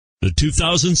The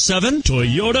 2007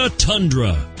 Toyota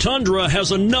Tundra. Tundra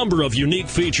has a number of unique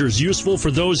features useful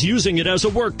for those using it as a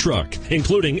work truck,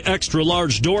 including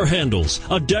extra-large door handles,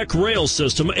 a deck rail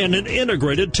system, and an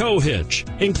integrated tow hitch.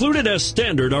 Included as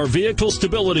standard are vehicle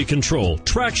stability control,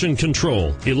 traction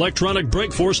control, electronic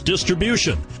brake force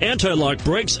distribution, anti-lock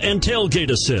brakes, and tailgate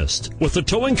assist. With a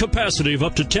towing capacity of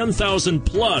up to 10,000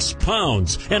 plus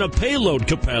pounds and a payload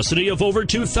capacity of over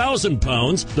 2,000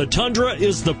 pounds, the Tundra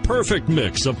is the perfect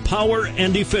mix of power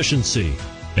and efficiency,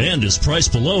 and is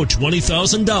priced below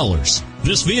 $20,000.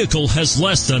 This vehicle has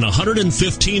less than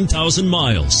 115,000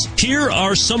 miles. Here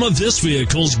are some of this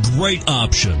vehicle's great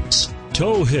options: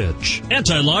 tow hitch,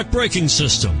 anti-lock braking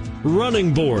system,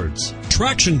 running boards,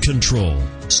 traction control,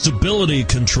 stability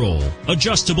control,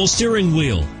 adjustable steering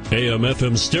wheel,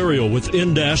 AM/FM stereo with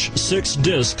in-dash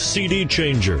 6-disc CD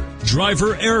changer,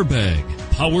 driver airbag,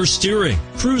 power steering,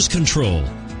 cruise control.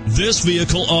 This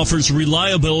vehicle offers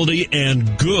reliability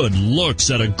and good looks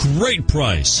at a great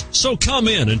price. So come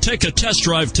in and take a test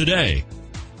drive today.